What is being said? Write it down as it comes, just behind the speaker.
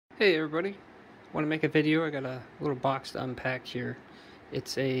Hey everybody, want to make a video? I got a little box to unpack here.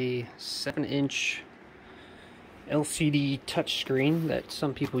 It's a 7-inch LCD touchscreen that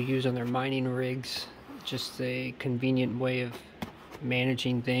some people use on their mining rigs. Just a convenient way of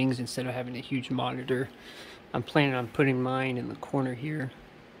managing things instead of having a huge monitor. I'm planning on putting mine in the corner here.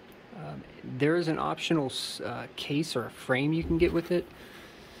 There is an optional case or a frame you can get with it,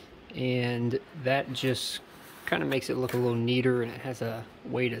 and that just kind of makes it look a little neater, and it has a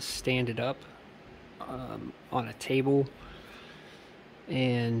way to stand it up on a table.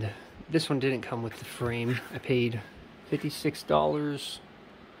 And this one didn't come with the frame. I paid $56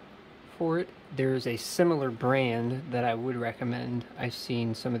 for it. There's a similar brand that I would recommend. I've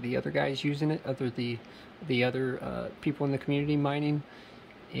seen some of the other guys using it, the other people in the community mining,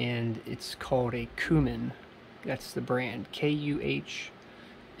 and it's called a Kuman. That's the brand,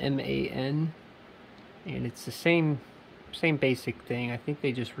 Kuman. And it's the same basic thing. I think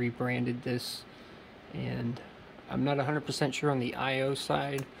they just rebranded this, and I'm not 100% sure on the IO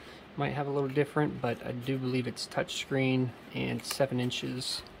side. Might have a little different, but I do believe it's touchscreen and 7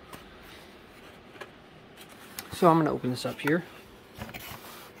 inches. So I'm going to open this up here.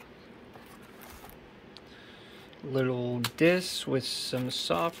 Little disc with some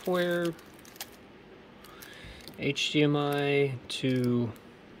software, HDMI to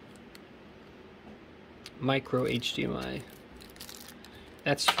micro HDMI.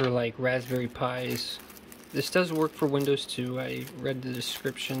 That's for like Raspberry Pis. This does work for Windows too. I read the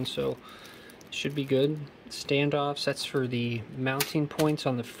description, so it should be good. Standoffs, that's for the mounting points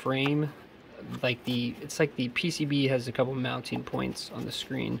on the frame. It's like the PCB has a couple mounting points on the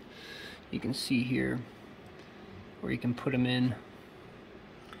screen. You can see here where you can put them in.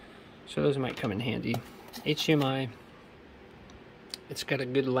 So those might come in handy. HDMI, it's got a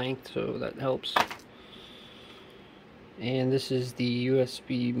good length, so that helps. And this is the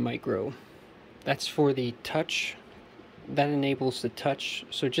USB micro. That's for the touch. That enables the touch.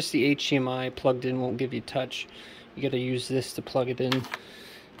 So just the HDMI plugged in won't give you touch. You gotta use this to plug it in.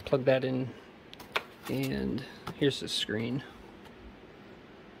 Plug that in. And here's the screen.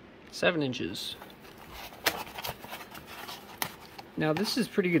 7 inches. Now this is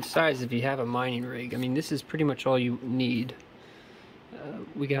pretty good size if you have a mining rig. I mean, this is pretty much all you need.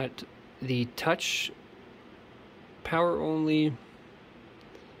 We got the touch, power only,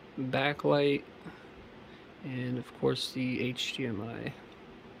 backlight, and of course the HDMI.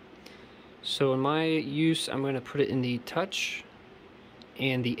 So in my use, I'm going to put it in the touch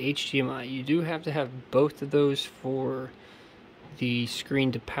and the HDMI. You do have to have both of those for the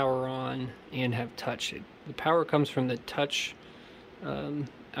screen to power on and have touch. The power comes from the touch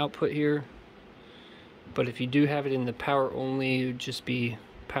output here, but if you do have it in the power only, it would just be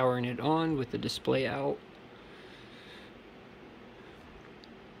powering it on with the display out.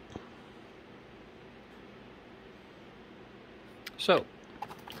 So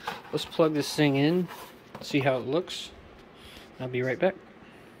let's plug this thing in, see how it looks. I'll be right back.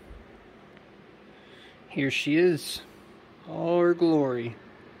 Here she is, all her glory.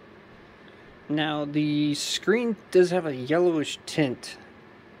 Now the screen does have a yellowish tint,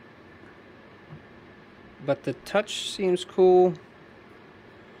 but the touch seems cool.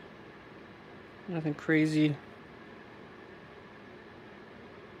 Nothing crazy.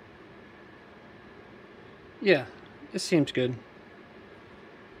 Yeah, it seems good.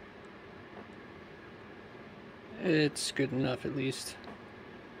 It's good enough, at least.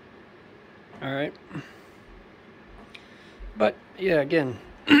 Alright. But, yeah, again,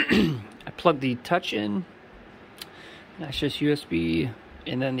 I plugged the touch in. That's just USB,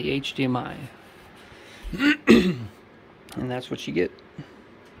 and then the HDMI. And that's what you get.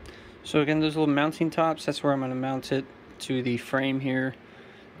 So again, those little mounting tops, that's where I'm going to mount it to the frame here.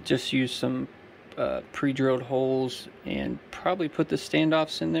 Just use some pre-drilled holes and probably put the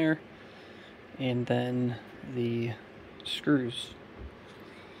standoffs in there. And then the screws.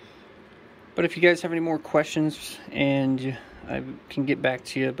 But if you guys have any more questions, and I can get back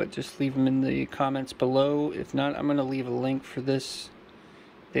to you, but just leave them in the comments below. If not, I'm going to leave a link for this.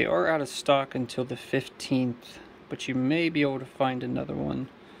 They are out of stock until the 15th, but you may be able to find another one.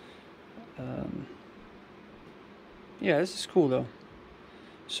 Yeah, this is cool though.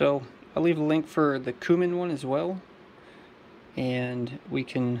 So I'll leave a link for the Kuman one as well, and we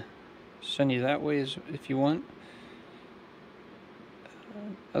can send you that way if you want.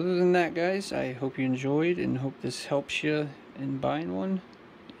 Other than that, guys, I hope you enjoyed and hope this helps you in buying one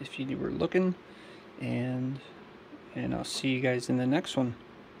if you were looking, and I'll see you guys in the next one.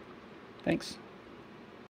 Thanks.